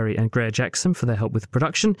Amelia Perry and Greer Jackson for their help with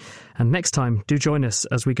production. And next time, do join us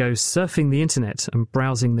as we go surfing the internet and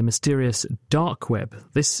browsing the mysterious dark web.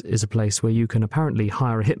 This is a place where you can apparently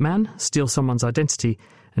hire a hitman, steal someone's identity,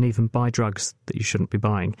 and even buy drugs that you shouldn't be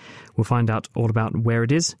buying. We'll find out all about where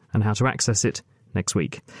it is and how to access it next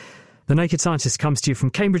week. The Naked Scientist comes to you from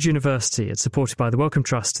Cambridge University. It's supported by the Wellcome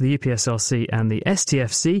Trust, the EPSRC and the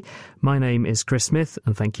STFC. My name is Chris Smith,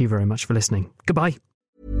 and thank you very much for listening. Goodbye.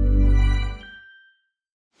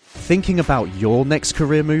 Thinking about your next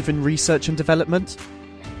career move in research and development?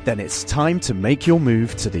 Then it's time to make your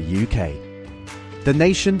move to the UK. The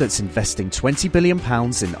nation that's investing £20 billion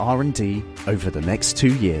in R&D over the next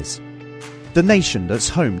 2 years. The nation that's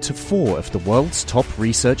home to 4 of the world's top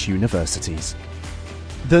research universities.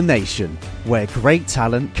 The nation where great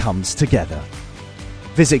talent comes together.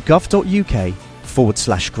 Visit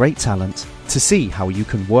gov.uk/great talent to see how you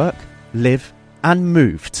can work, live and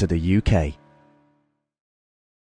move to the UK.